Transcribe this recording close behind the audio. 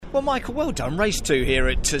Well, Michael, well done. Race 2 here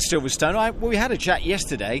at Silverstone. We had a chat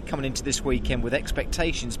yesterday coming into this weekend with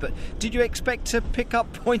expectations, but did you expect to pick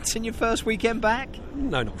up points in your first weekend back?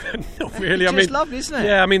 No, not really. It's lovely, isn't it?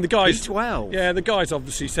 Yeah, I mean, the guys... B12. Yeah, the guys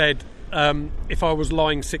obviously said if I was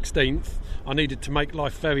lying 16th, I needed to make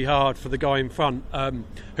life very hard for the guy in front,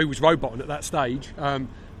 who was road-bottom at that stage,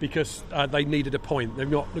 because they needed a point.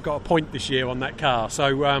 They've got a point this year on that car.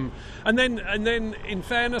 So, and then in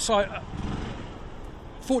fairness,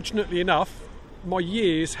 fortunately enough, my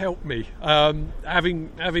years helped me.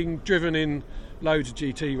 Having driven in loads of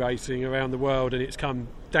GT racing around the world, and it's come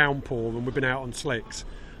downpour, and we've been out on slicks.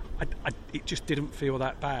 It just didn't feel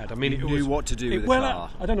that bad. I mean, you knew what to do with the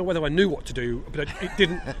car. I don't know whether I knew what to do, but it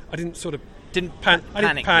didn't. I didn't sort of panic. I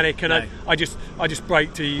didn't panic, and no. I just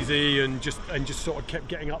braked easy and just sort of kept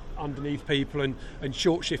getting up underneath people and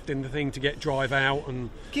short shifting the thing to get drive out.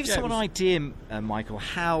 And give someone an idea, Michael,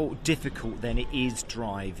 how difficult then it is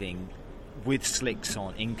driving with slicks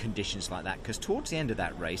on in conditions like that, because towards the end of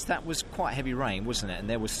that race, that was quite heavy rain, wasn't it? And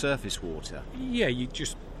there was surface water. Yeah, you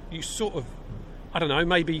sort of, I don't know,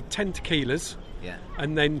 maybe 10 tequilas, yeah,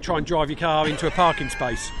 and then try and drive your car into a parking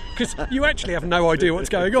space, because you actually have no idea what's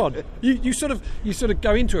going on. You sort of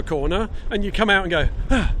go into a corner and you come out and go,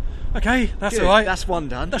 okay, that's good. All right. That's one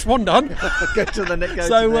done. Go to the next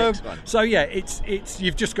one. So yeah, it's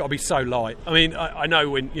you've just got to be so light. I mean, I know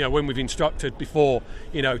when we've instructed before,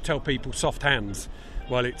 tell people soft hands.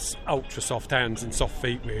 Well, it's ultra soft hands and soft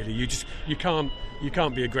feet. Really, you can't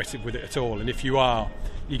be aggressive with it at all. And if you are,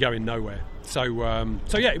 you're going nowhere. So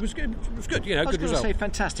yeah, it was good. It was good. I was good going result. to say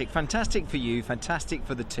fantastic for you, fantastic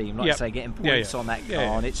for the team. Like I say, getting points on that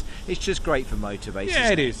car, and it's just great for Motorbase. Yeah,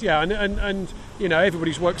 it is. Yeah, and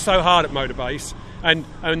everybody's worked so hard at Motorbase,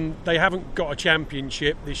 and they haven't got a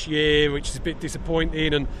championship this year, which is a bit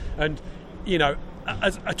disappointing. And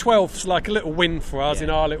as a 12th's like a little win for us in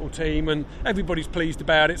our little team, and everybody's pleased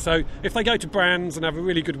about it. So if they go to Brands and have a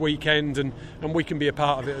really good weekend, and we can be a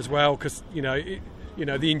part of it as well, because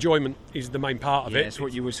the enjoyment is the main part of it. That's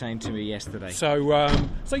what you were saying to me yesterday. So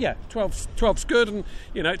yeah, 12's good, and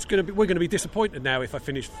we're going to be disappointed now if I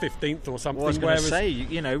finish 15th or something. Well, I was going to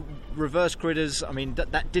say, reverse gridders. I mean,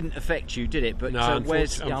 that didn't affect you, did it? But no,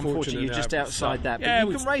 unfortunately, you're just outside that. But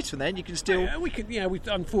you can race from then. You can still. Yeah, we could. Yeah,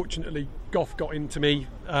 unfortunately, Goff got into me,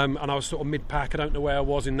 and I was sort of mid-pack. I don't know where I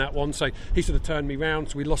was in that one, so he sort of turned me round.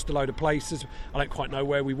 So we lost a load of places. I don't quite know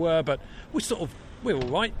where we were, but we're all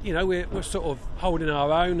right. We're sort of holding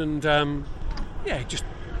our own, and just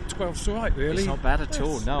 12's all right, really. It's not bad at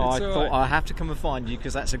all. No, I thought I have to come and find you,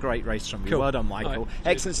 because that's a great race from you. Cool. Well done, Michael. Right.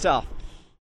 Excellent stuff.